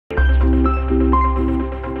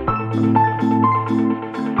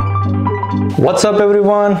What's up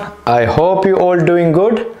everyone? I hope you all doing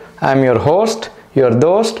good. I'm your host, your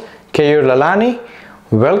dost, Keyur Lalani.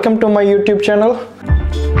 Welcome to my YouTube channel.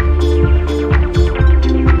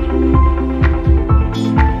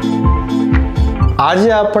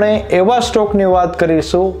 આજે આપણે એવા સ્ટોકની વાત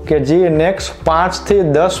કરીશું કે જે નેક્સ્ટ 5 થી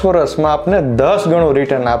 10 વર્ષમાં આપને 10 ગણું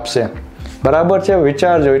રિટર્ન આપશે. બરાબર છે?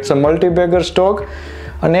 વિચારજો, ઇટ્સ અ મલ્ટીબેગર સ્ટોક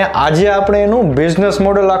અને આજે આપણે એનું બિઝનેસ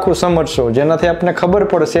મોડેલ આખું સમજશું, જેનાથી આપને ખબર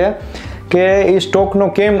પડશે કે એ સ્ટોકનો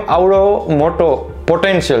કેમ આવડો મોટો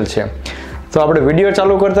પોટેન્શિયલ છે. તો આપણે વિડીયો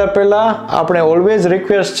ચાલુ કરતા પહેલાં આપણે ઓલવેઝ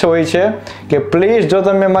રિક્વેસ્ટ હોય છે કે પ્લીઝ જો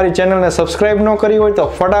તમે મારી ચેનલને સબસ્ક્રાઈબ ન કરી હોય તો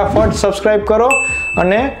ફટાફટ સબસ્ક્રાઈબ કરો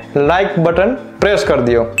અને લાઇક બટન પ્રેસ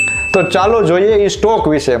કરી દો. તો ચાલો જોઈએ એ સ્ટોક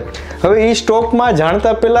વિશે. હવે એ સ્ટોકમાં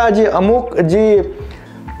જાણતા પહેલાં જે અમુક જે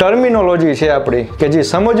ટર્મિનોલોજી છે આપણી કે જે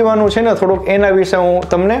સમજવાનું છે ને થોડુંક એના વિશે હું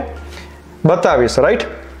તમને બતાવીશ, રાઈટ?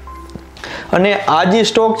 અને આ જે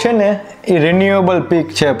સ્ટોક છે ને એ રિન્યુએબલ પીક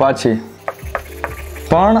છે પાછી,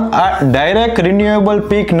 પણ આ ડાયરેક્ટ રિન્યુએબલ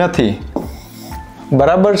પીક નથી.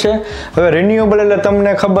 બરાબર છે? હવે રિન્યુએબલ એટલે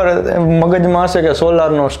તમને ખબર મગજમાં હશે કે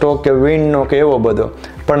સોલારનો સ્ટોક કે વિન્ડનો કે એવો બધો,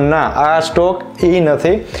 પણ ના, આ સ્ટોક એ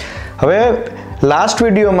નથી. હવે લાસ્ટ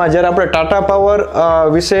વિડીયોમાં જ્યારે આપણે ટાટા પાવર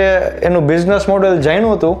વિશે એનું બિઝનેસ મોડેલ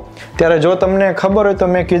જાણ્યું હતું ત્યારે જો તમને ખબર હોય તો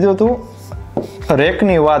મેં કીધું હતું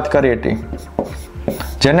રેકની વાત કરી હતી.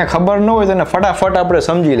 જેને ખબર ન હોય તેને ફટાફટ આપણે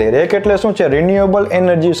સમજી લઈએ. રેક એટલે શું છે? Renewable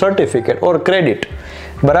energy certificate or credit.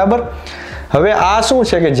 બરાબર? હવે આ શું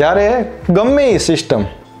છે કે જ્યારે ગમે એ સિસ્ટમ,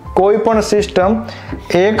 કોઈ પણ સિસ્ટમ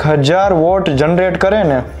 1000 વોટ જનરેટ કરે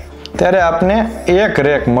ને ત્યારે આપને એક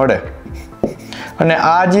રેક મળે. અને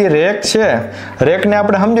આ જે રેક છે, રેકને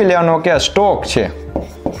આપણે સમજી લેવાનું કે આ સ્ટોક છે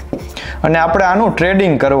અને આપણે આનું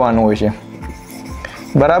ટ્રેડિંગ કરવાનું હોય છે.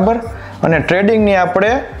 બરાબર? અને ટ્રેડિંગની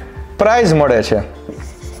આપણે પ્રાઇઝ મળે છે.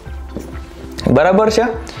 બરાબર છે?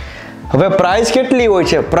 હવે પ્રાઇસ કેટલી હોય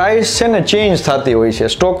છે? પ્રાઇસ છે ને ચેન્જ થતી હોય છે.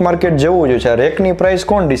 સ્ટોક માર્કેટ જેવું જ છે. રેકની પ્રાઇસ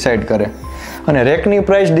કોણ ડિસાઈડ કરે? અને રેકની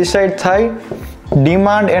પ્રાઇસ ડિસાઈડ થાય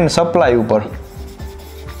ડિમાન્ડ એન્ડ સપ્લાય ઉપર.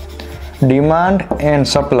 Demand and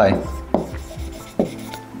supply.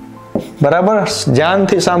 બરાબર?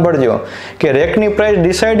 ધ્યાનથી સાંભળજો કે રેકની પ્રાઇસ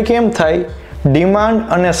ડિસાઈડ કેમ થાય? ડિમાન્ડ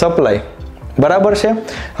અને સપ્લાય. બરાબર છે?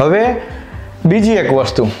 હવે બીજી એક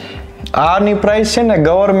વસ્તુ, આની પ્રાઇસ છે ને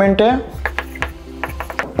ગવર્મેન્ટ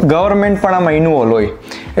પણ આમાં ઇન્વોલ્વ હોય.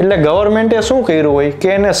 એટલે ગવર્મેન્ટે શું કર્યું હોય કે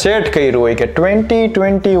એને સેટ કર્યું હોય કે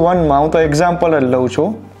 2021માં, હું તો એક્ઝામ્પલ જ લઉં છું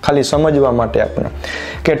ખાલી સમજવા માટે આપણે,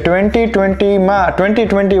 કે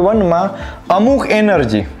 2021માં અમુક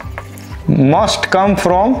energy must come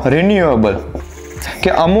from renewable,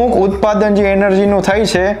 કે અમુક ઉત્પાદન જે એનર્જીનું થાય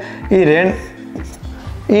છે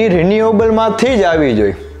એ રિન્યુએબલમાંથી જ આવી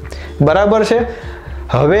જોઈએ. બરાબર છે?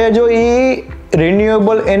 હવે જો એ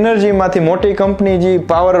રિન્યુએબલ એનર્જીમાંથી મોટી કંપની જે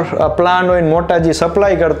પાવર પ્લાન્ટ હોય, મોટા જે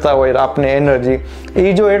સપ્લાય કરતા હોય આપને એનર્જી, એ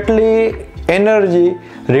જો એટલી એનર્જી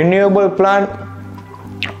રિન્યુએબલ પ્લાન્ટ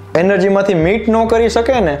એનર્જીમાંથી મીટ ન કરી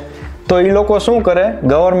શકે ને તો એ લોકો શું કરે?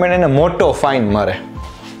 ગવર્મેન્ટ એને મોટો ફાઇન મારે.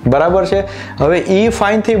 બરાબર છે? હવે એ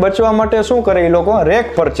ફાઇનથી બચવા માટે શું કરે? એ લોકો રેક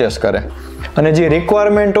પરચેસ કરે અને જે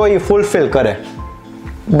રિક્વાયરમેન્ટ હોય એ ફૂલફિલ કરે.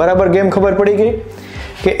 બરાબર? ગેમ ખબર પડી ગઈ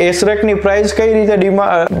કે એસરેકની પ્રાઇસ કઈ રીતે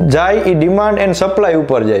જાય? એ ડિમાન્ડ એન્ડ સપ્લાય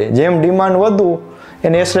ઉપર જાય. જેમ ડિમાન્ડ વધુ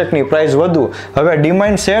એને એસરેકની પ્રાઇસ વધુ. હવે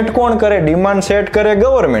ડિમાન્ડ સેટ કોણ કરે? ડિમાન્ડ સેટ કરે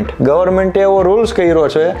ગવર્મેન્ટ. ગવર્મેન્ટે એવો રૂલ્સ કર્યો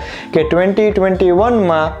છે કે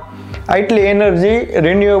 2021માં આટલી એનર્જી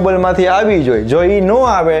રિન્યુએબલમાંથી આવી જોઈએ. જો એ ન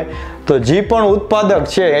આવે તો જે પણ ઉત્પાદક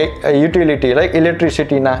છે યુટિલિટી લાઈક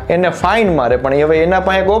ઇલેક્ટ્રિસિટીના એને ફાઇન મારે. પણ હવે એના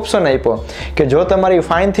પાસે એક ઓપ્શન આપ્યો કે જો તમારી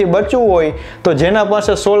ફાઇનથી બચવું હોય તો જેના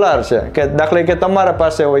પાસે સોલાર છે, કે દાખલા કે તમારા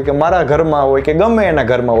પાસે હોય કે મારા ઘરમાં હોય કે ગમે એના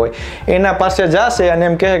ઘરમાં હોય, એના પાસે જશે અને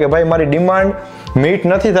એમ કહે કે ભાઈ મારી ડિમાન્ડ મીટ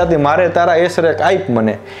નથી થતી, મારે તારા એસરેક આપ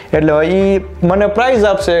મને. એટલે એ મને પ્રાઇઝ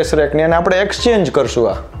આપશે એસરેકની અને આપણે એક્સચેન્જ કરશું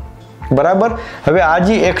આ. બરાબર? હવે આ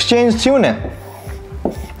જે એક્સચેન્જ થયું ને,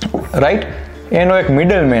 રાઈટ, એનો એક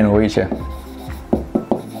મિડલમેન હોય છે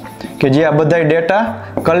કે જે આ બધા ડેટા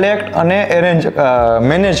કલેક્ટ અને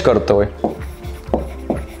મેનેજ કરતો હોય.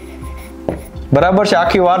 બરાબર છે?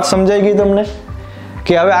 આખી વાત સમજાઈ ગઈ તમને?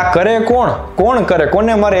 કે હવે આ કરે કોણ કરે?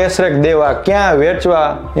 કોને મારે એસરેક દેવા, ક્યાં વેચવા,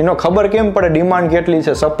 એનો ખબર કેમ પડે? ડિમાન્ડ કેટલી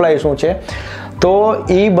છે, સપ્લાય શું છે? તો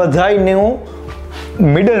એ બધાયનું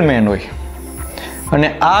મિડલમેન હોય. અને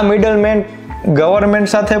આ મિડલમેન ગવર્મેન્ટ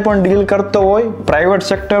સાથે પણ ડીલ કરતો હોય, પ્રાઇવેટ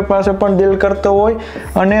સેક્ટર પાસે પણ ડીલ કરતો હોય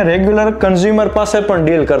અને રેગ્યુલર કન્ઝ્યુમર પાસે પણ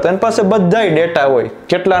ડીલ કરતો. એની પાસે બધાય ડેટા હોય,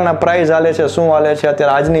 કેટલાના પ્રાઇસ હાલે છે, શું હાલે છે,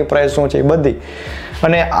 અત્યારે આજની પ્રાઇસ શું છે, એ બધી.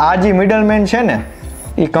 અને આ જે મિડલમેન છે ને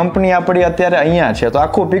એ કંપની આપણી અત્યારે અહીંયા છે. તો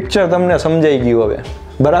આખું પિક્ચર તમને સમજાઈ ગયું હવે.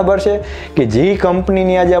 બરાબર છે કે જે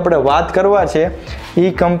કંપનીની આજે આપણે વાત કરવા છે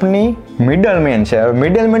એ કંપની મિડલમેન છે.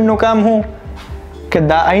 મિડલમેનનું કામ શું કે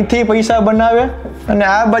અહીંથી પૈસા બનાવે અને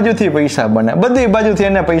આ બાજુથી પૈસા બને, બધી બાજુથી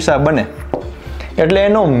એને પૈસા બને. એટલે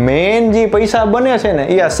એનો મેઇન જે પૈસા બને છે ને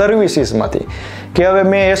એ આ સર્વિસીસમાંથી કે હવે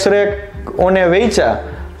મેં એસરેક ઓને વેચ્યા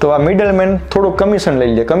તો આ મિડલમેન થોડુંક કમિશન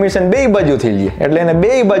લઈ લે, કમિશન બે બાજુથી લે, એટલે એને બે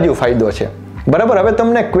બાજુ ફાયદો છે. બરાબર. હવે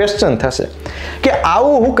તમને ક્વેશ્ચન થશે કે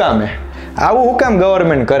આવું હું કામ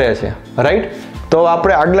ગવર્મેન્ટ કરે છે, રાઈટ? તો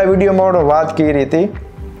આપણે આગલા વિડીયોમાં વાત કરી હતી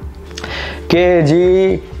કે જે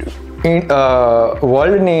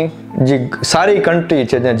વર્લ્ડની જે સારી કન્ટ્રી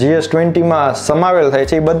છે જે GS20માં સમાવેલ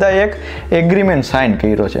થાય છે એ બધા એક એગ્રીમેન્ટ સાઇન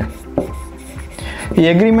કર્યો છે. એ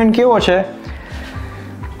એગ્રીમેન્ટ કેવો છે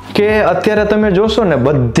કે અત્યારે તમે જોશો ને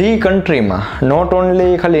બધી કન્ટ્રીમાં, નોટ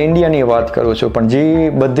ઓનલી ખાલી ઇન્ડિયાની વાત કરું છું, પણ જે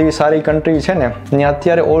બધી સારી કન્ટ્રી છે ને ત્યાં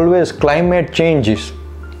અત્યારે ઓલવેઝ ક્લાઇમેટ ચેન્જીસ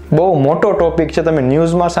બહુ મોટો ટોપિક છે. તમે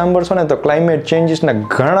ન્યૂઝમાં સાંભળશો ને તો ક્લાઇમેટ ચેન્જીસના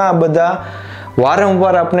ઘણા બધા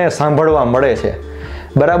વારંવાર આપણે સાંભળવા મળે છે.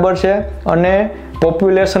 બરાબર છે. અને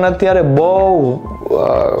પોપ્યુલેશન અત્યારે બહુ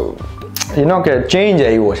કે ચેન્જ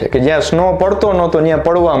આવ્યો છે કે જ્યાં સ્નો પડતો નહોતો ત્યાં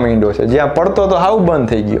પડવા માંડ્યો છે, જ્યાં પડતો તો હાવ બંધ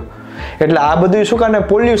થઈ ગયો. એટલે આ બધું શું કારણે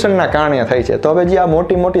પોલ્યુશનના કારણે થાય છે. તો હવે જે આ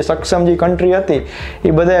મોટી મોટી સક્ષમ જે કન્ટ્રી હતી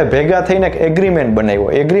એ બધાએ ભેગા થઈને એક એગ્રીમેન્ટ બનાવ્યો.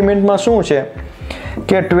 એગ્રીમેન્ટમાં શું છે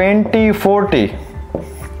કે 2040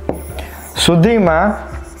 સુધીમાં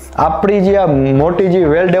આપણી જે આ મોટી જે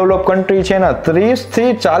વેલ ડેવલપ કન્ટ્રી છે એના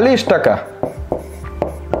 30-40%,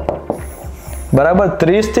 બરાબર,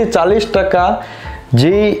 30-40%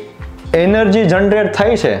 જે એનર્જી જનરેટ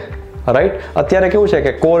થાય છે, રાઈટ? અત્યારે કેવું છે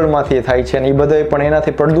કે કોલમાંથી થાય છે ને એ બધે પણ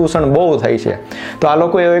એનાથી પ્રદૂષણ બહુ થાય છે. તો આ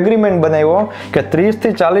લોકોએ એગ્રીમેન્ટ બનાવ્યો કે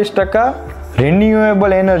 30-40%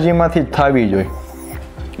 રિન્યુએબલ એનર્જીમાંથી થવી જોઈએ.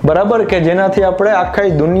 બરાબર, કે જેનાથી આપણે આખા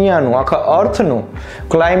દુનિયાનું, આખા અર્થનું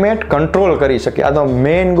ક્લાઇમેટ કંટ્રોલ કરી શકીએ. આ તો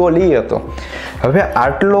મેઇન ગોલ એ હતો. હવે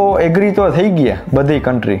આટલો એગ્રી તો થઈ ગયા બધી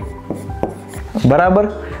કન્ટ્રી, બરાબર.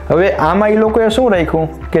 હવે આમાં એ લોકોએ શું રાખ્યું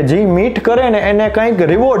કે જે મીટ કરે ને એને કંઈક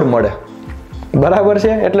રિવોર્ડ મળે. બરાબર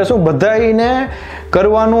છે. એટલે શું બધાને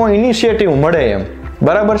કરવાનો ઇનિશિયેટિવ મળે એમ.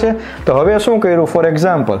 બરાબર છે. તો હવે શું કર્યું, ફોર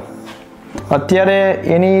એક્ઝામ્પલ અત્યારે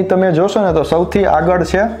એની તમે જોશો ને તો સૌથી આગળ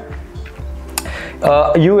છે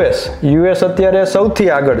યુએસ અત્યારે સૌથી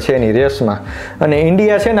આગળ છે એની રેસમાં. અને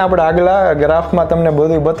ઇન્ડિયા છે ને આપણે આગલા ગ્રાફમાં તમને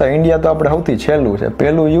બધું બતાવે. ઇન્ડિયા તો આપણે સૌથી છેલ્લું છે,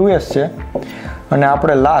 પહેલું યુએસ છે અને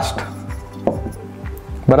આપણે લાસ્ટ,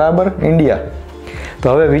 બરાબર, ઇન્ડિયા. તો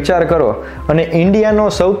હવે વિચાર કરો, અને ઇન્ડિયાનો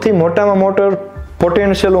સૌથી મોટામાં મોટો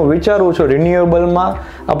પોટેન્શિયલ હું વિચારું છું રિન્યુએબલમાં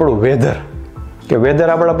આપણું વેધર, કે વેધર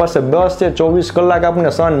આપણા પાસે બસ છે 24 કલાક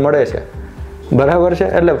આપણને સન મળે છે. બરાબર છે.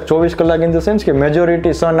 એટલે 24 કલાક ઇન ધ સેન્સ કે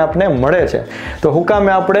મેજોરિટી સન આપણને મળે છે. તો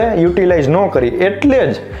હુકામે આપણે યુટિલાઇઝ ન કરી, એટલે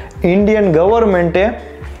જ ઇન્ડિયન ગવર્મેન્ટે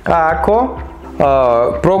આ આખો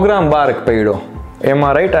પ્રોગ્રામ બહાર પાડ્યો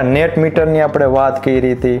એમાં, રાઈટ? આ નેટ મીટરની આપણે વાત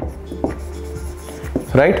કરી હતી,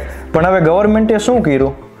 રાઈટ? પણ હવે ગવર્મેન્ટે શું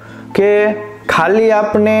કર્યું કે ખાલી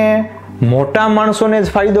આપણે મોટા માણસોને જ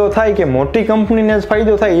ફાયદો થાય કે મોટી કંપનીને જ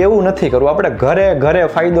ફાયદો થાય એવું નથી કરવું, આપણે ઘરે ઘરે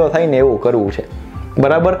ફાયદો થાય ને એવું કરવું છે.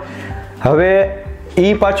 બરાબર. હવે એ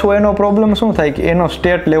પાછું એનો પ્રોબ્લેમ શું થાય કે એનો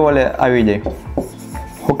સ્ટેટ લેવલે આવી જાય.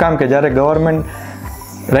 હું કામ કે જ્યારે ગવર્મેન્ટ,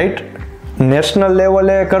 રાઈટ, નેશનલ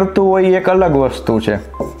લેવલે કરતું હોય એક અલગ વસ્તુ છે,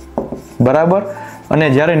 બરાબર. અને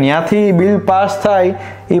જ્યારે ત્યાંથી બિલ પાસ થાય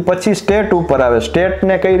એ પછી સ્ટેટ ઉપર આવે,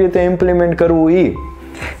 સ્ટેટને કઈ રીતે ઇમ્પ્લિમેન્ટ કરવું એ.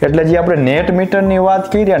 એટલે જે આપણે નેટ મીટરની વાત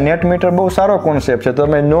કરી, નેટ મીટર બહુ સારો કોન્સેપ્ટ છે.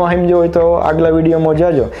 તમે ન સમજો હોય તો આગલા વિડીયોમાં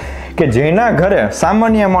જાજો કે જેના ઘરે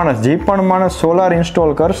સામાન્ય માણસ, જે પણ માણસ સોલાર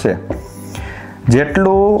ઇન્સ્ટોલ કરશે,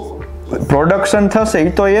 જેટલું પ્રોડક્શન થશે એ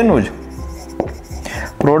તો એનું જ,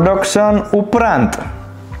 પ્રોડક્શન ઉપરાંત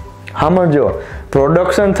સમજો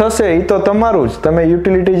પ્રોડક્શન થશે એ તો તમારું જ, તમે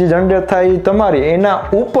યુટિલિટી જે જનરેટ થાય એ તમારી, એના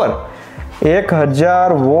ઉપર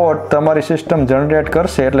 1000 વોટ તમારી સિસ્ટમ જનરેટ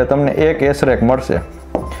કરશે એટલે તમને એક એસરેક મળશે.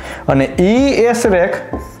 અને ઈ એસરેક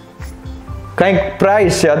કંઈક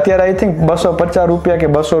પ્રાઇસ છે અત્યારે, આઈ થિંક 250 રૂપિયા કે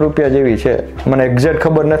 200 રૂપિયા જેવી છે, મને એક્ઝેક્ટ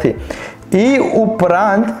ખબર નથી. ઈ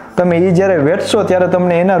ઉપરાંત તમે ઈ જ્યારે વેચશો ત્યારે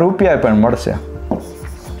તમને એના રૂપિયા પણ મળશે.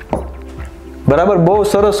 બરાબર. બહુ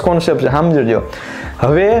સરસ કોન્સેપ્ટ છે, સમજજો.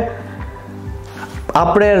 હવે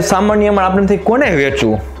આપણે સામાન્યમાં આપણેથી કોને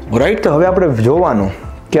વેચવું, રાઈટ? તો હવે આપણે જોવાનું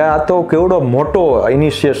કે આ તો કેવડો મોટો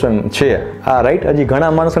ઇનિશિયેશન છે આ, રાઈટ? હજી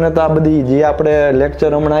ઘણા માણસોને તો આ બધી જે આપણે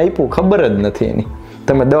લેક્ચર હમણાં આપ્યું ખબર જ નથી એની.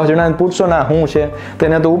 તમે 10 જણાને પૂછશો ને આ શું છે તો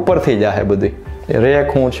એને તો ઉપરથી જ આવે બધી,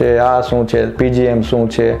 રેક શું છે, આ શું છે, પીજીએમ શું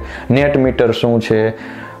છે, નેટ મીટર શું છે,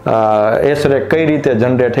 એસરેક કઈ રીતે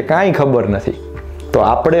જનરેટ છે, કાંઈ ખબર નથી. તો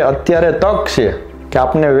આપણે અત્યારે તક છે કે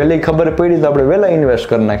આપને વહેલી ખબર પડી તો આપણે વહેલા ઇન્વેસ્ટ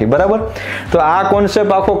કરી નાખી. બરાબર. તો આ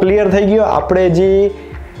કોન્સેપ્ટ આખો ક્લિયર થઈ ગયો. આપણે જે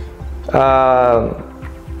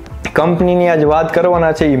કંપનીની આજ વાત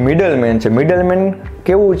કરવાના છે એ મિડલમેન છે. મિડલમેન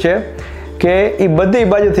કેવું છે કે એ બધી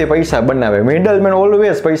બાજુથી પૈસા બનાવે. મિડલમેન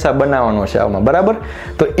ઓલવેઝ પૈસા બનાવવાનો છે આમાં, બરાબર.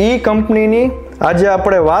 તો એ કંપનીની આજે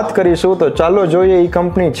આપણે વાત કરીશું. તો ચાલો જોઈએ એ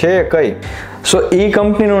કંપની છે કઈ. સો એ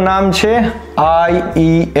કંપનીનું નામ છે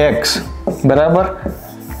IEX, બરાબર.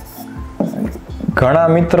 ઘણા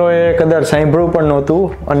મિત્રોએ કદાચ સાંભળ્યું પણ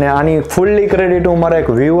નહોતું અને આની ફૂલ્લી ક્રેડિટ હું મારા એક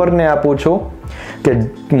વ્યુઅરને આપું છું કે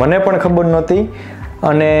મને પણ ખબર નહોતી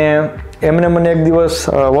અને એમને મને એક દિવસ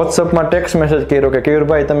વોટ્સઅપમાં ટેક્સ્ટ મેસેજ કર્યો કે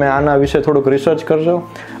કેયુરભાઈ તમે આના વિશે થોડુંક રિસર્ચ કરજો.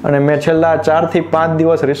 અને મેં છેલ્લા 4 થી 5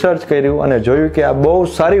 દિવસ રિસર્ચ કર્યું અને જોયું કે આ બહુ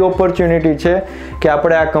સારી ઓપોર્ચ્યુનિટી છે કે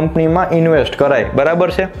આપણે આ કંપનીમાં ઇન્વેસ્ટ કરાય, બરાબર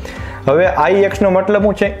છે. હવે IEX નો મતલબ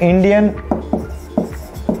શું છે? Indian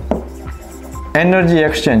energy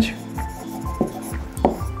exchange.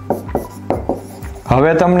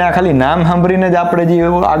 હવે તમને આ ખાલી નામ સાંભળીને જ આપણે જે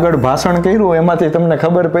આગળ ભાષણ કર્યું એમાંથી તમને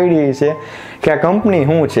ખબર પડી છે કે આ કંપની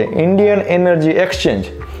શું છે. ઇન્ડિયન એનર્જી એક્સચેન્જ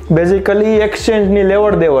બેઝિકલી એક્સચેન્જની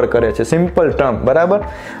લેવડ દેવડ કરે છે, સિમ્પલ ટર્મ, બરાબર.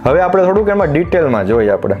 હવે આપણે થોડુંક એમાં ડિટેલમાં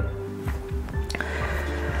જોઈએ આપણે.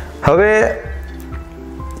 હવે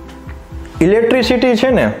ઇલેક્ટ્રિસિટી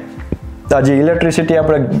છે ને, આ જે ઇલેક્ટ્રિસિટી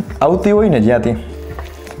આપણે આવતી હોય ને જ્યાંથી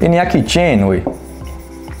એની આખી ચેન હોય,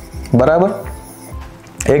 બરાબર.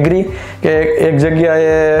 એગ્રી કે એક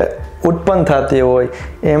જગ્યાએ ઉત્પન્ન થતી હોય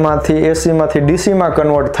એમાંથી એસીમાંથી ડીસીમાં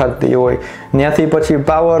કન્વર્ટ થતી હોય, ત્યાંથી પછી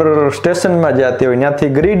પાવર સ્ટેશનમાં જતી હોય,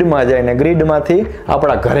 ત્યાંથી ગ્રીડમાં જાય ને ગ્રીડમાંથી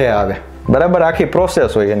આપણા ઘરે આવે, બરાબર. આખી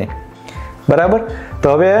પ્રોસેસ હોય એની, બરાબર. તો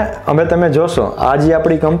હવે તમે જોશો આ જે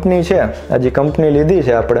આપણી કંપની છે, આ જે કંપની લીધી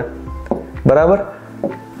છે આપણે, બરાબર.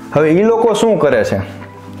 હવે એ લોકો શું કરે છે?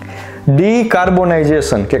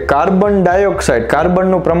 ડીકાર્બોનાઇઝેશન કે કાર્બન ડાયોક્સાઇડ,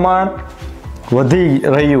 કાર્બનનું પ્રમાણ વધી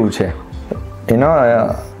રહ્યું છે એના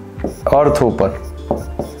અર્થ ઉપર,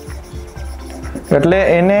 એટલે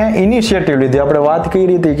એને ઇનિશિયેટિવ લીધી. આપણે વાત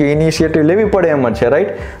કરી હતી કે ઇનિશિયેટિવ લેવી પડે એમ જ છે,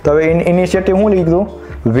 રાઈટ. તો હવે ઇનિશિયેટિવ શું લીધું?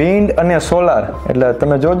 વિન્ડ અને સોલાર. એટલે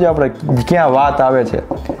તમે જોજો આપણે ક્યાં વાત આવે છે.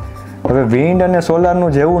 હવે વિન્ડ અને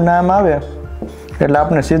સોલારનું જેવું નામ આવે એટલે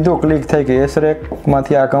આપણે સીધું ક્લિક થાય કે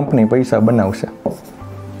એસરેકમાંથી આ કંપની પૈસા બનાવશે,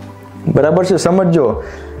 બરાબર છે. સમજો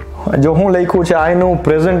જો હું લખ્યું છે આનું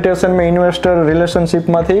પ્રેઝન્ટેશન મેં ઇન્વેસ્ટર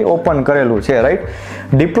રિલેશનશિપમાંથી ઓપન કરેલું છે, right.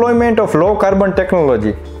 Deployment of law carbon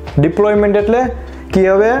technology. Deployment એટલે કે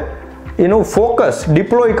હવે એનું ફોકસ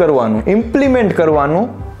ડિપ્લોય કરવાનું, ઇમ્પ્લિમેન્ટ કરવાનું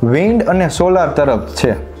વિન્ડ અને સોલાર તરફ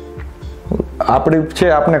છે. આપણી છે,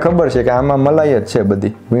 આપને ખબર છે કે આમાં મલાઈ જ છે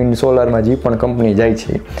બધી, વિન્ડ સોલારમાં જે પણ કંપની જાય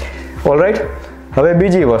છે. ઓલરાઈટ. હવે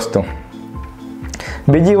બીજી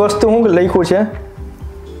વસ્તુ હું લખ્યું છે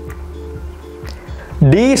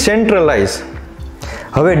ડિસેન્ટ્રલાઇઝ.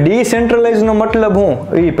 હવે ડિસેન્ટ્રલાઇઝ નો મતલબ હું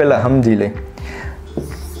એ પહેલા સમજી લઈ.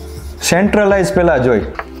 સેન્ટ્રલાઇઝ પહેલા જોઈ.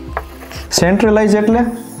 સેન્ટ્રલાઇઝ એટલે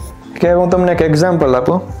કે હું તમને એક એક્ઝામ્પલ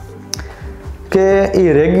આપું કે એ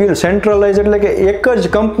રેગ્યુલર સેન્ટ્રલાઇઝ એટલે કે એક જ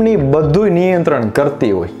કંપની બધું નિયંત્રણ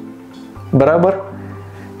કરતી હોય, બરાબર.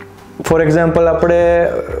 ફોર એક્ઝામ્પલ આપણે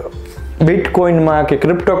બિટકોઇનમાં કે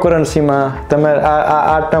ક્રિપ્ટોકરન્સીમાં તમે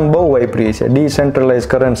આ ટર્મ બહુ વાપરી છે, ડિસેન્ટ્રલાઇઝ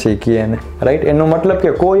કરન્સી કહે એને, રાઈટ. એનો મતલબ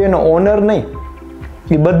કે કોઈ એનો ઓનર નહીં,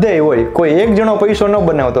 એ બધે હોય, કોઈ એક જણો પૈસો ન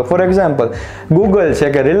બનાવતો. ફોર એક્ઝામ્પલ ગૂગલ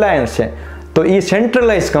છે કે રિલાયન્સ છે તો એ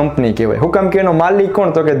સેન્ટ્રલાઇઝ કંપની કહેવાય. હું કામ કે એનો માલિક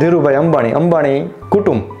કોણ? તો કે ધીરુભાઈ અંબાણી, અંબાણી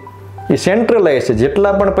કુટુંબ. એ સેન્ટ્રલાઇઝ છે,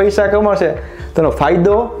 જેટલા પણ પૈસા કમાશે તેનો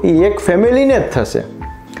ફાયદો એ એક ફેમિલીને જ થશે.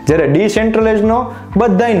 જ્યારે ડિસેન્ટ્રલાઇઝનો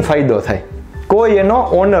બધાને ફાયદો થાય, કોઈ એનો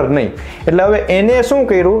ઓનર નહીં. એટલે હવે એને શું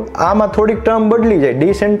કર્યું? આમાં થોડીક ટર્મ બદલી જાય.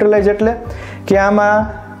 ડિસેન્ટ્રલાઇઝ એટલે કે આમાં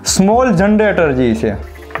સ્મોલ જનરેટર જે છે,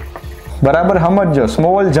 બરાબર સમજો.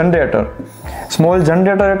 સ્મોલ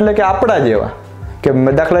જનરેટર એટલે કે આપણા જેવા, કે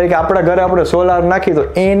દાખલા તરીકે આપણા ઘરે આપણે સોલાર નાખી તો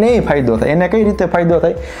એને ફાયદો થાય. એને કઈ રીતે ફાયદો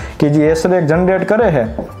થાય? કે જે એસરેક જનરેટ કરે છે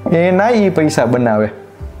એના એ પૈસા બનાવે,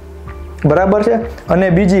 બરાબર છે. અને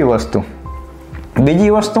બીજી વસ્તુ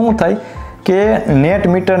શું થાય કે નેટ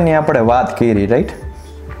મીટરની આપણે વાત કરી, રાઈટ.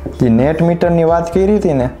 જે નેટ મીટરની વાત કરી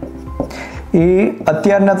હતી ને એ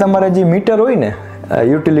અત્યારના તમારે જે મીટર હોય ને,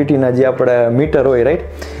 યુટિલિટીના જે આપણે મીટર હોય, રાઈટ,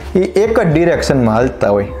 એ એક જ ડિરેક્શનમાં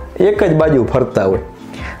હાલતા હોય, એક જ બાજુ ફરતા હોય.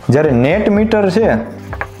 જ્યારે નેટ મીટર છે,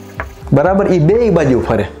 બરાબર, એ બે બાજુ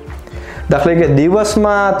ફરે. દાખલા કે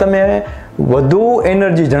દિવસમાં તમે વધુ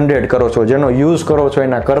એનર્જી જનરેટ કરો છો, જેનો યુઝ કરો છો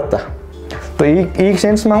એના કરતાં, તો એ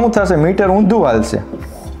સેન્સમાં શું થશે? મીટર ઊંધું હાલશે.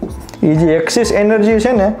 એ જે એક્સિસ એનર્જી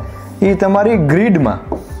છે ને એ તમારી ગ્રીડમાં,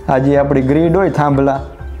 આ જે આપણી ગ્રીડ હોય થાંભલા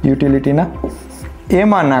યુટિલિટીના,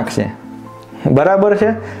 એમાં નાખશે, બરાબર છે.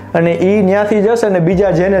 અને એ ત્યાંથી જશે ને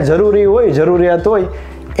બીજા જેને જરૂરિયાત હોય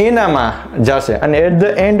એનામાં જશે. અને at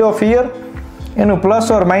the end of year એનું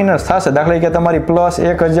પ્લસ ઓર માઇનસ થશે. દાખલા કે તમારી પ્લસ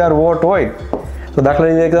 1000 વોટ હોય તો દાખલા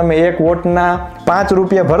તરીકે તમે 1 વોટના 5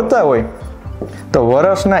 રૂપિયા ભરતા હોય તો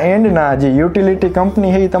વર્ષના એન્ડના જે યુટિલિટી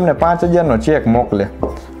કંપની છે એ તમને 5000નો ચેક મોકલે.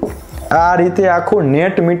 આ રીતે આખું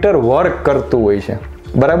નેટ મીટર વર્ક કરતું હોય છે.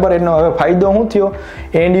 બરાબર. એનો હવે ફાયદો શું થયો?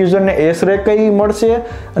 એન્ડ યુઝરને એસરે કઈ મળશે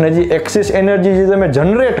અને જે એક્સિસ એનર્જી જે તમે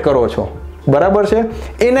જનરેટ કરો છો, બરાબર છે,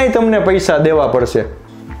 એનાય તમને પૈસા દેવા પડશે.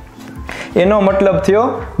 એનો મતલબ થયો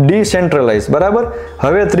ડિસેન્ટ્રલાઇઝ. બરાબર.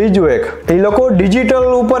 હવે ત્રીજું એક, એ લોકો ડિજિટલ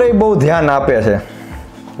ઉપર બહુ ધ્યાન આપે છે.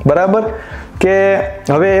 બરાબર. કે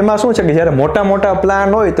હવે એમાં શું છે કે જ્યારે મોટા મોટા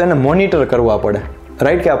પ્લાન હોય તો એને મોનિટર કરવા પડે,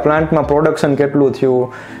 રાઈટ, કે આ પ્લાન્ટમાં પ્રોડક્શન કેટલું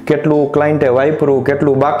થયું, કેટલું ક્લાયન્ટે વાપર્યું,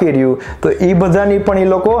 કેટલું બાકી રહ્યું, તો એ બધાની પણ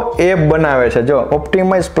એ લોકો એપ બનાવે છે. જો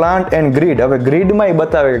ઓપ્ટિમાઇઝ પ્લાન્ટ એન્ડ ગ્રીડ. હવે ગ્રીડમાં એ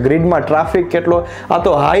બતાવે કે ગ્રીડમાં ટ્રાફિક કેટલો, આ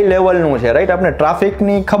તો હાઈ લેવલનું છે, રાઈટ. આપણે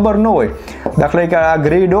ટ્રાફિકની ખબર ન હોય, દાખલા કે આ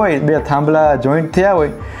ગ્રીડ હોય, 2 થાંભલા જોઈન્ટ થયા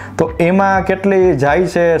હોય, તો એમાં કેટલી જાય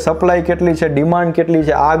છે, સપ્લાય કેટલી છે, ડિમાન્ડ કેટલી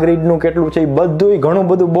છે, આ ગ્રીડનું કેટલું છે, એ બધું ઘણું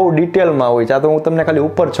બધું બહુ ડિટેલમાં હોય છે. આ તો હું તમને ખાલી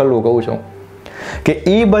ઉપર છલ્લું કહું છું કે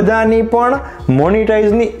એ બધાની પણ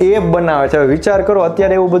મોનિટાઇઝની એપ બનાવે છે. હવે વિચાર કરો,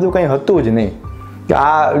 અત્યારે એવું બધું કંઈ હતું જ નહીં.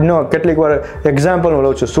 આ કેટલીક વાર એક્ઝામ્પલ હું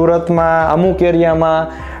લઉં છું, સુરતમાં અમુક એરિયામાં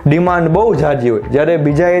ડિમાન્ડ બહુ ઝાઝી હોય, જ્યારે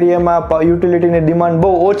બીજા એરિયામાં યુટિલિટીની ડિમાન્ડ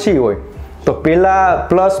બહુ ઓછી હોય. તો પહેલાં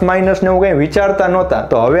પ્લસ માઇનસને એવું કંઈ વિચારતા નહોતા.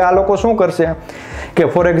 તો હવે આ લોકો શું કરશે કે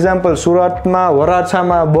ફોર એક્ઝામ્પલ સુરતમાં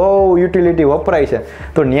વરાછામાં બહુ યુટિલિટી વપરાય છે,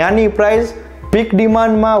 તો ત્યાંની પ્રાઇસ પીક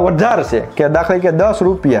ડિમાન્ડમાં વધારશે, કે દાખલા કે 10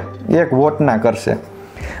 રૂપિયા 1 વોટના કરશે.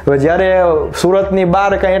 હવે જ્યારે સુરતની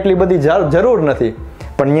બહાર કાંઈ એટલી બધી જરૂર નથી,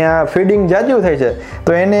 પણ ત્યાં ફીડિંગ જાજુ થાય છે,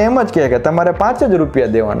 તો એને એમ જ કહે કે તમારે 5 જ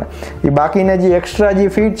રૂપિયા દેવાના, એ બાકીને જે એક્સ્ટ્રા જે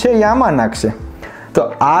ફીડ છે એ આમાં નાખશે. તો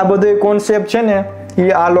આ બધો કોન્સેપ્ટ છે ને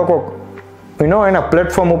એ આ લોકો એના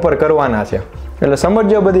પ્લેટફોર્મ ઉપર કરવાના છે. એટલે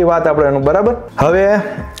સમજો બધી વાત આપણે એનું. બરાબર. હવે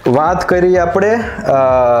વાત કરીએ આપણે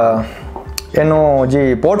એનો જે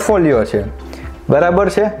પોર્ટફોલિયો છે, બરાબર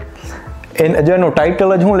છે, જેનું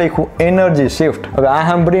ટાઇટલ જ હું લખ્યું, એનર્જી શિફ્ટ. હવે આ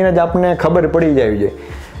સાંભળીને જ આપણને ખબર પડી જાય છે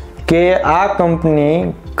કે આ કંપની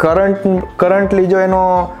કરન્ટલી જો એનો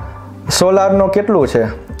સોલારનો કેટલું છે,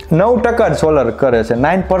 9% જ સોલાર કરે છે,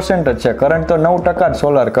 9% જ છે કરંટ, તો 9% જ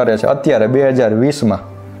સોલાર કરે છે અત્યારે 2020માં.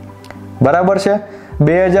 બરાબર છે.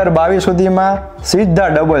 2022 સુધીમાં સીધા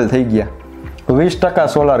ડબલ થઈ ગયા, 20%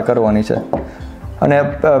 સોલાર કરવાની છે. અને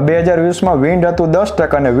 2020માં વિન્ડ હતું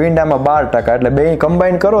 10% અને વિન્ડ આમાં 12%, એટલે બે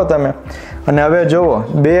કમ્બાઈન કરો તમે. અને હવે જુઓ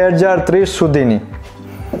 2030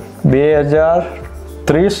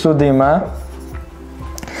 સુધીમાં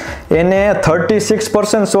એને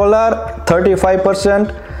 36% સોલાર, 35%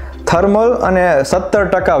 થર્મલ અને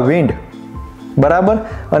 17% વિન્ડ. બરાબર.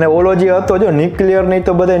 અને ઓલો જે હતો જો ન્યુક્લિયર નહીં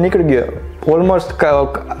તો બધે નીકળી ગયો, ઓલમોસ્ટ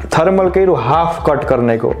થર્મલ કર્યું, હાફ કટ કરી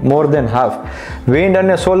નાખ્યો, મોર દેન હાફ. વિન્ડ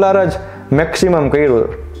અને સોલાર જ મેક્સિમમ કર્યું.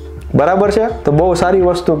 બરાબર છે. તો બહુ સારી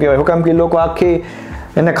વસ્તુ કહેવાય. હું કામ કે લોકો આખી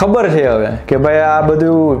એને ખબર છે હવે કે ભાઈ આ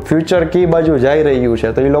બધું ફ્યુચર કી બાજુ જઈ રહ્યું છે,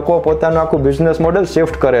 તો એ લોકો પોતાનું આખું બિઝનેસ મોડેલ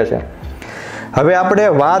શિફ્ટ કરે છે. હવે આપણે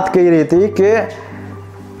વાત કરી હતી કે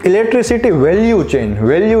ઇલેક્ટ્રિસિટી વેલ્યુ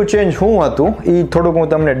ચેન્જ શું હતું એ થોડુંક હું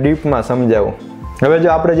તમને ડીપમાં સમજાવું. હવે જો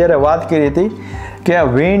આપણે જ્યારે વાત કરી હતી કે આ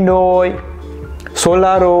વિન્ડ હોય,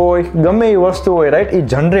 સોલાર હોય, ગમે એ વસ્તુ હોય, રાઈટ, એ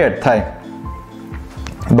જનરેટ થાય.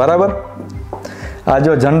 બરાબર. આ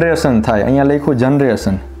જો જનરેશન થાય, અહીંયા લખ્યું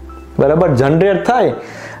જનરેશન. બરાબર. જનરેટ થાય.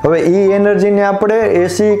 હવે એ એનર્જીને આપણે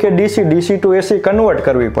એસી કે ડીસી ટુ એસી કન્વર્ટ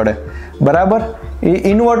કરવી પડે. બરાબર. એ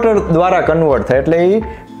ઇન્વર્ટર દ્વારા કન્વર્ટ થાય, એટલે એ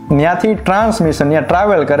ત્યાંથી ટ્રાન્સમિશન, ત્યાં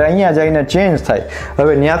ટ્રાવેલ કરે, અહીંયા જઈને ચેન્જ થાય.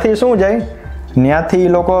 હવે ત્યાંથી શું જાય, ત્યાંથી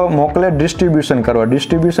લોકો મોકલે ડિસ્ટ્રીબ્યુશન કરવા.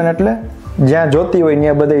 ડિસ્ટ્રીબ્યુશન એટલે જ્યાં જોતી હોય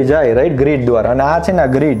ત્યાં બધે જાય, રાઈટ, ગ્રીડ દ્વારા. અને આ છે ને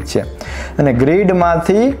ગ્રીડ છે, અને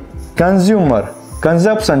ગ્રીડમાંથી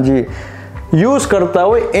કન્ઝમ્પશન જે યુઝ કરતા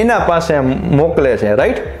હોય એના પાસે મોકલે છે,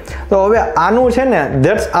 રાઈટ. તો હવે આનું છે ને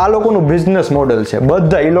ધેટ્સ આ લોકોનું બિઝનેસ મોડેલ છે.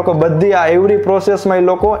 બધા એ લોકો બધી આ એવરી પ્રોસેસમાં એ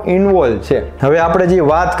લોકો ઇન્વોલ્વ છે. હવે આપણે જે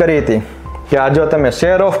વાત કરી હતી કે આ જો તમે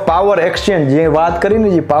શેર ઓફ પાવર એક્સચેન્જ જે વાત કરીને,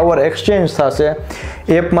 જે પાવર એક્સચેન્જ થશે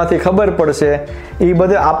એપમાંથી ખબર પડશે, એ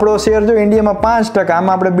બધે આપણો શેર જો ઇન્ડિયામાં 5%,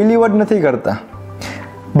 આમાં આપણે બિલીવ જ નથી કરતા.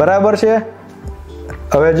 બરાબર છે.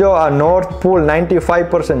 હવે જો આ north pole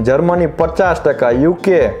 95%, Germany 50%,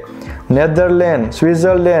 UK, Netherland,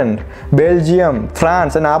 Switzerland, Belgium,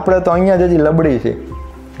 France, અને આપણે તો અહીંયા જ હજી લબડી છે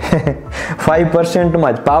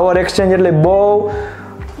 5%માં જ. પાવર એક્સચેન્જ એટલે બહુ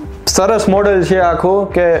સરસ મોડેલ છે આખું,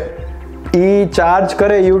 કે એ ચાર્જ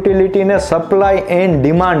કરે યુટિલિટીને સપ્લાય એન્ડ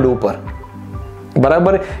ડિમાન્ડ ઉપર.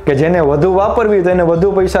 બરાબર. કે જેને વધુ વાપરવી તો એને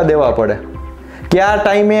વધુ પૈસા દેવા પડે. કયા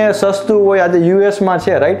ટાઈમે સસ્તું હોય, આજે યુએસમાં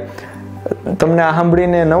છે, રાઈટ. તમને આ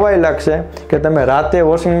સાંભળીને નવાઈ લાગશે કે તમે રાતે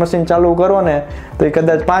વોશિંગ મશીન ચાલુ કરો ને તો એ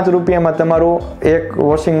કદાચ 5 રૂપિયામાં તમારું એક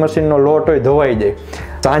વોશિંગ મશીનનો લોટ હોય ધોવાઈ જાય.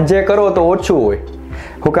 સાંજે કરો તો ઓછું હોય.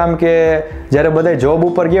 શું કામ કે જ્યારે બધા જોબ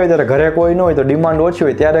ઉપર ગયા હોય ત્યારે ઘરે કોઈ ન હોય તો ડિમાન્ડ ઓછી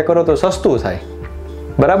હોય, ત્યારે કરો તો સસ્તું થાય.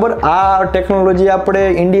 બરાબર. આ ટેકનોલોજી આપણે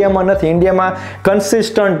ઇન્ડિયામાં નથી. ઇન્ડિયામાં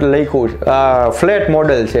કન્સિસ્ટન્ટ લખ્યું ફ્લેટ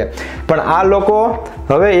મોડેલ છે, પણ આ લોકો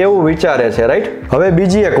હવે એવું વિચારે છે, રાઈટ. હવે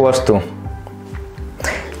બીજી એક વસ્તુ,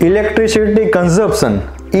 ઇલેક્ટ્રિસિટી કન્ઝપ્શન,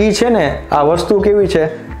 છે ને આ વસ્તુ કેવી છે,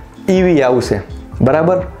 ઈવી આવશે.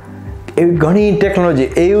 બરાબર. એવી ઘણી ટેકનોલોજી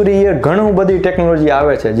એવરી યર ઘણું બધી ટેકનોલોજી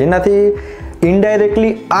આવે છે, જેનાથી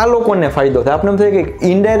ઇનડાયરેક્ટલી આ લોકોને ફાયદો થાય. આપણે એમ થાય કે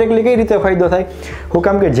ઇનડાયરેક્ટલી કઈ રીતે ફાયદો થાય? શું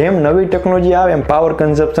કામ કે જેમ નવી ટેકનોલોજી આવે એમ પાવર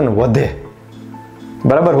કન્ઝપ્શન વધે.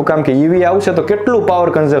 બરાબર. શું કામ કે ઈવી આવશે તો કેટલું પાવર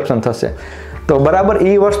કન્ઝપ્શન થશે. તો બરાબર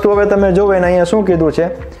એ વસ્તુ હવે તમે જોવો ને અહીંયા શું કીધું છે,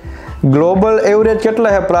 ગ્લોબલ એવરેજ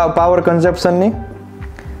કેટલા છે પાવર કન્ઝપ્શનની?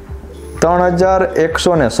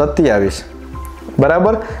 3127.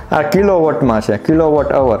 બરાબર. આ કિલોવોટમાં છે, કિલોવોટ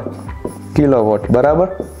અવર, કિલોવોટ. બરાબર.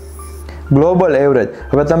 Global average.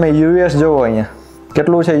 હવે તમે યુએસ જોવો, અહીંયા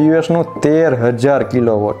કેટલું છે યુએસનું? 13,000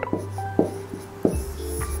 કિલોવોટ.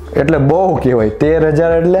 એટલે બહુ કહેવાય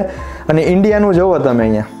 13,000 એટલે. અને ઇન્ડિયાનું જોવો તમે,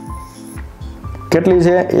 અહીંયા કેટલી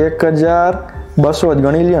છે? 1,200 જ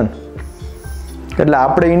ગણી લ્યો ને. એટલે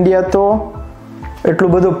આપણે ઇન્ડિયા તો એટલું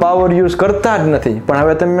બધું પાવર યુઝ કરતા જ નથી. પણ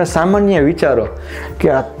હવે તમે સામાન્ય વિચારો કે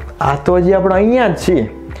આ તો હજી આપણે અહીંયા જ છીએ,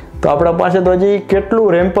 તો આપણા પાસે તો હજી કેટલું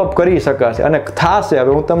રેમ્પઅપ કરી શકાશે અને થશે.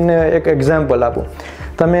 હવે હું તમને એક એક્ઝામ્પલ આપું.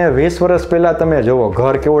 તમે 20 વર્ષ પહેલાં તમે જુઓ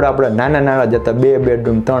ઘર કેવડા આપણે નાના નાના જતા, 2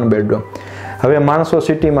 બેડરૂમ 3 બેડરૂમ. હવે માણસો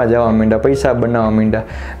સિટીમાં જવા માંડ્યા, પૈસા બનાવવા માંડ્યા,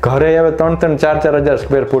 ઘરે હવે 3-3, 4-4 હજાર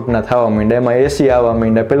સ્ક્વેર ફૂટના થવા માંડ્યા, એમાં એસી આવવા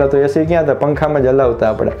માંડ્યા. પહેલાં તો એસી ક્યાં હતા? પંખામાં જ હલાવતા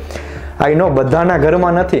આપણે. આઈ નો બધાના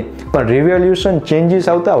ઘરમાં નથી, પણ રિવોલ્યુશન ચેન્જીસ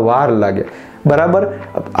આવતા વાર લાગે. બરાબર.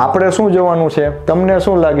 આપણે શું જોવાનું છે? તમને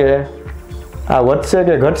શું લાગે, આ વધશે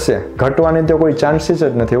કે ઘટશે? ઘટવાની તો કોઈ ચાન્સીસ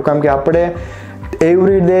જ નથી. કેમ કે આપણે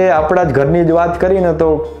એવરી ડે આપણા જ ઘરની જ વાત કરીને તો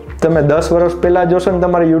તમે 10 વર્ષ પહેલાં જોશો ને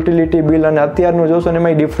તમારી યુટિલિટી બિલ અને અત્યારનું જોશો ને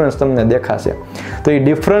એમાં ડિફરન્સ તમને દેખાશે. તો એ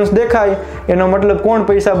ડિફરન્સ દેખાય એનો મતલબ કોણ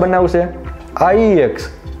પૈસા બનાવશે? IEX.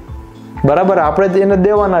 બરાબર. આપણે એને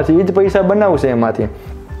દેવાના છે, એ જ પૈસા બનાવશે એમાંથી.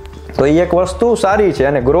 તો એ એક વસ્તુ સારી છે.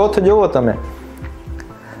 અને ગ્રોથ જુઓ તમે,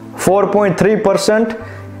 4.3%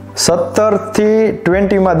 17થી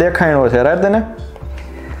 20માં દેખાણો છે, રાઈટ ને.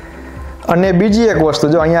 અને બીજી એક વસ્તુ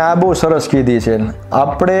જો અહીંયા આ બહુ સરસ કીધી છે,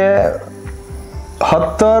 આપણે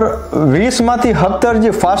 20 માંથી 17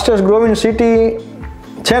 જે ફાસ્ટેસ્ટ ગ્રોવિંગ સિટી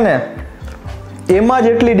છે ને એમાં જ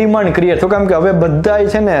એટલી ડિમાન્ડ ક્રિએટ થયું. કેમ કે હવે બધા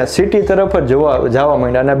છે ને સિટી તરફ જ જવા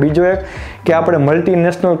માંડ્યા. અને બીજો એક કે આપણે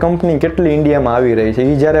મલ્ટીનેશનલ કંપની કેટલી ઇન્ડિયામાં આવી રહી છે.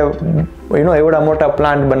 એ જ્યારે એવડા મોટા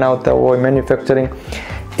પ્લાન્ટ બનાવતા હોય, મેન્યુફેક્ચરિંગ,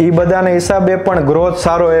 એ બધાના હિસાબે પણ ગ્રોથ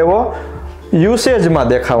સારો એવો યુસેજમાં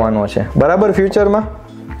દેખાવાનો છે. બરાબર. ફ્યુચરમાં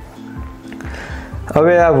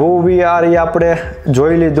હવે આ VAR એ આપણે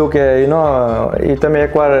જોઈ લીધું કે એ તમે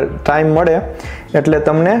એકવાર ટાઈમ મળે એટલે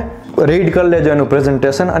તમને રીડ કરી લેજો એનું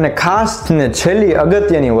પ્રેઝન્ટેશન. અને ખાસ ને છેલ્લી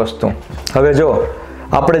અગત્યની વસ્તુ, હવે જો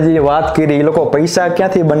આપણે જે વાત કરી, એ લોકો પૈસા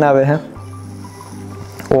ક્યાંથી બનાવે છે?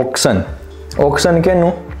 Auction. Auction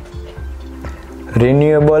કેનું?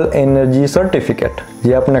 Renewable energy certificate,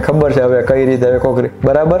 જે આપણને ખબર છે હવે કઈ રીતે કોકરી.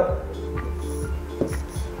 બરાબર.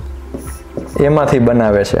 એમાંથી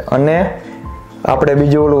બનાવે છે. અને આપણે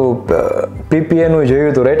બીજું ઓલું PPA નું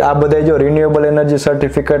જોયું હતું, રાઈટ. આ બધા જો renewable energy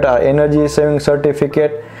certificate, energy saving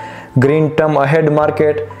certificate, green term ahead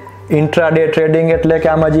market, intraday trading, એટલે કે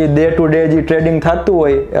આમાં જે ડે ટુ ડે જે ટ્રેડિંગ થતું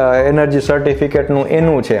હોય એનર્જી સર્ટિફિકેટનું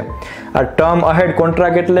એનું છે. આ ટર્મ અહેડ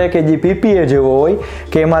કોન્ટ્રાક્ટ એટલે કે જે PPA જેવો હોય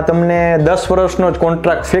કે એમાં તમને 10 વર્ષનો જ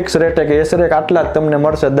કોન્ટ્રાક્ટ ફિક્સ રેટે કે એસરેક આટલા જ તમને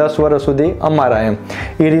મળશે 10 વર્ષ સુધી અમારા, એમ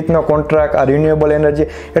એ રીતનો કોન્ટ્રાક્ટ. આ રિન્યુએબલ એનર્જી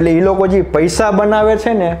એટલે એ લોકો જે પૈસા બનાવે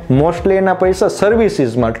છે ને મોસ્ટલી એના પૈસા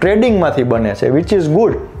સર્વિસીસમાં, ટ્રેડિંગમાંથી બને છે, વિચ ઇઝ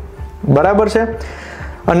ગુડ. બરાબર છે.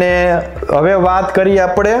 અને હવે વાત કરીએ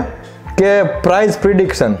આપણે કે પ્રાઇસ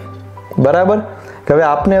પ્રિડિક્શન. બરાબર. કે હવે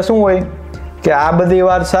આપને શું હોય કે આ બધી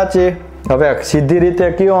વાત સાચી, હવે સીધી રીતે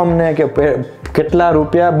કયો અમને કે કેટલા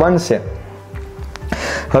રૂપિયા બનશે.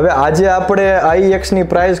 હવે આજે આપણે IEX ની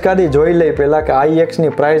પ્રાઇસ કાઢી જોઈ લઈ પહેલા કે IEX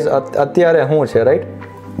ની પ્રાઇસ અત્યારે શું છે, રાઈટ.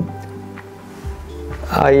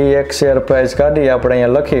 IEX શેર પ્રાઇસ કાઢી આપણે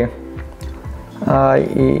અહીંયા લખી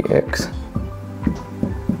IEX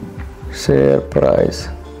શેર પ્રાઇસ,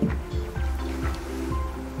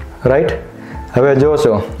 રાઈટ. હવે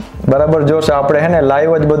જોશો, બરાબર જોશો, આપણે હે ને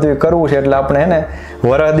લાઈવ જ બધું કરવું છે એટલે આપણે હે ને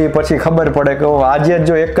વરદી પછી ખબર પડે કે આજે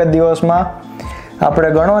જો એક જ દિવસમાં આપણે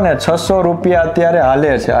ગણો ને 600 રૂપિયા અત્યારે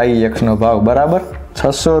હાલે છે IEX નો ભાવ. બરાબર.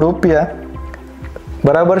 600 રૂપિયા.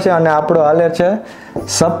 બરાબર છે. અને આપણો હાલે છે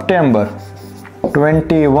સપ્ટેમ્બર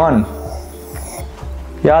 21.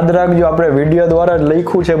 યાદ રાખજો, આપણે વિડીયો દ્વારા જ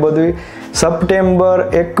લખ્યું છે બધું સપ્ટેમ્બર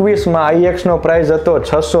 21માં IEX નો પ્રાઇસ હતો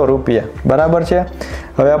 600 રૂપિયા, બરાબર છે.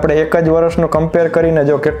 હવે આપણે એક જ વર્ષનો કમ્પેર કરીને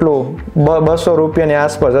જો કેટલું 200 રૂપિયાની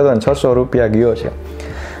આસપાસ હતો ને 600 રૂપિયા ગયો છે.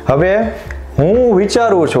 હવે હું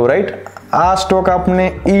વિચારું છું રાઈટ, આ સ્ટોક આપને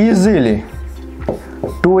easily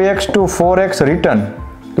 2x to 4x return,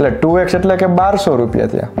 એટલે 2x એટલે કે 1200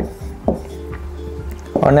 રૂપિયા થયા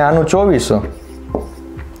અને આનું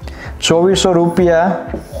 2400 રૂપિયા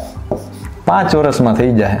 5 વર્ષમાં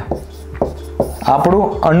થઈ જાય. આપણું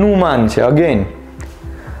અનુમાન છે. અગેન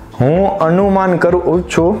હું અનુમાન કરું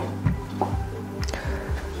છું,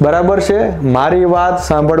 બરાબર છે. મારી વાત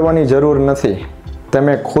સાંભળવાની જરૂર નથી,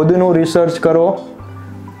 તમે ખુદનું રિસર્ચ કરો.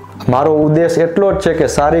 મારો ઉદ્દેશ એટલો જ છે કે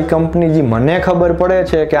સારી કંપની જે મને ખબર પડે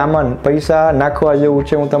છે કે આમાં પૈસા નાખવા જેવું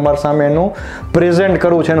છે, હું તમારા સામે એનું પ્રેઝન્ટ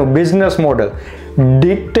કરું છું, એનું બિઝનેસ મોડેલ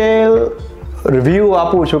ડિટેલ રિવ્યૂ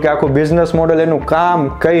આપું છું કે આખું બિઝનેસ મોડેલ એનું કામ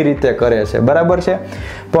કઈ રીતે કરે છે, બરાબર છે.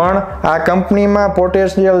 પણ આ કંપનીમાં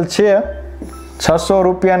પોટેન્શિયલ છે 600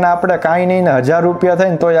 રૂપિયાના આપણે કાંઈ નહીં ને 1000 રૂપિયા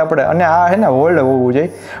થાય ને તોય આપણે, અને આ હે ને હોલ્ડ હોવું જોઈએ.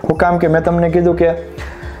 હું કામ કે મેં તમને કીધું કે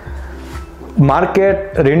માર્કેટ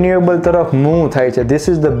રિન્યુએબલ તરફ મૂવ થાય છે, ધીસ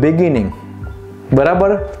ઇઝ ધ બિગિનિંગ, બરાબર.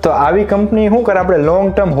 તો આવી કંપની શું કરે, આપણે લોંગ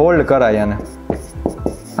ટર્મ હોલ્ડ કરાય.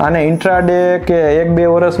 આને ઇન્ટ્રાડે કે 1-2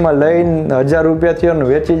 વર્ષમાં લઈને 1000 રૂપિયા થયો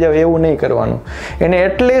વેચી જાવ એવું નહીં કરવાનું. એને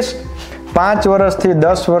એટલીસ્ટ 5 વર્ષથી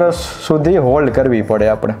 10 વર્ષ સુધી હોલ્ડ કરવી પડે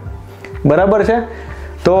આપણે, બરાબર છે.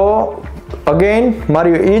 તો અગેન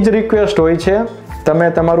મારી એ જ રિક્વેસ્ટ હોય છે, તમે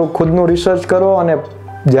તમારું ખુદનું રિસર્ચ કરો અને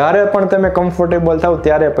જ્યારે પણ તમે કમ્ફર્ટેબલ થાવ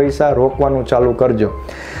ત્યારે પૈસા રોકવાનું ચાલુ કરજો.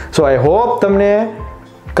 સો આઈ હોપ તમને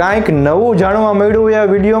કાંઈક નવું જાણવા મળ્યું હોય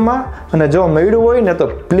આ વિડીયોમાં, અને જો મળ્યું હોય ને તો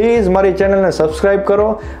પ્લીઝ મારી ચેનલને સબસ્ક્રાઈબ કરો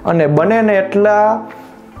અને બને ને એટલા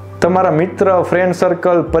તમારા મિત્ર, ફ્રેન્ડ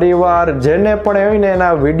સર્કલ, પરિવાર જેને પણ હોય ને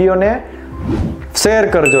એના વિડીયોને શેર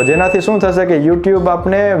કરજો, જેનાથી શું થશે કે YouTube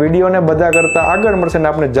આપણે વિડીયોને બધા કરતાં આગળ મળશે ને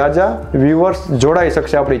આપણે જાજા વ્યુઅર્સ જોડાઈ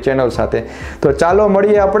શકશે આપણી ચેનલ સાથે. તો ચાલો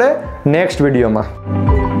મળીએ આપણે નેક્સ્ટ વિડીયોમાં.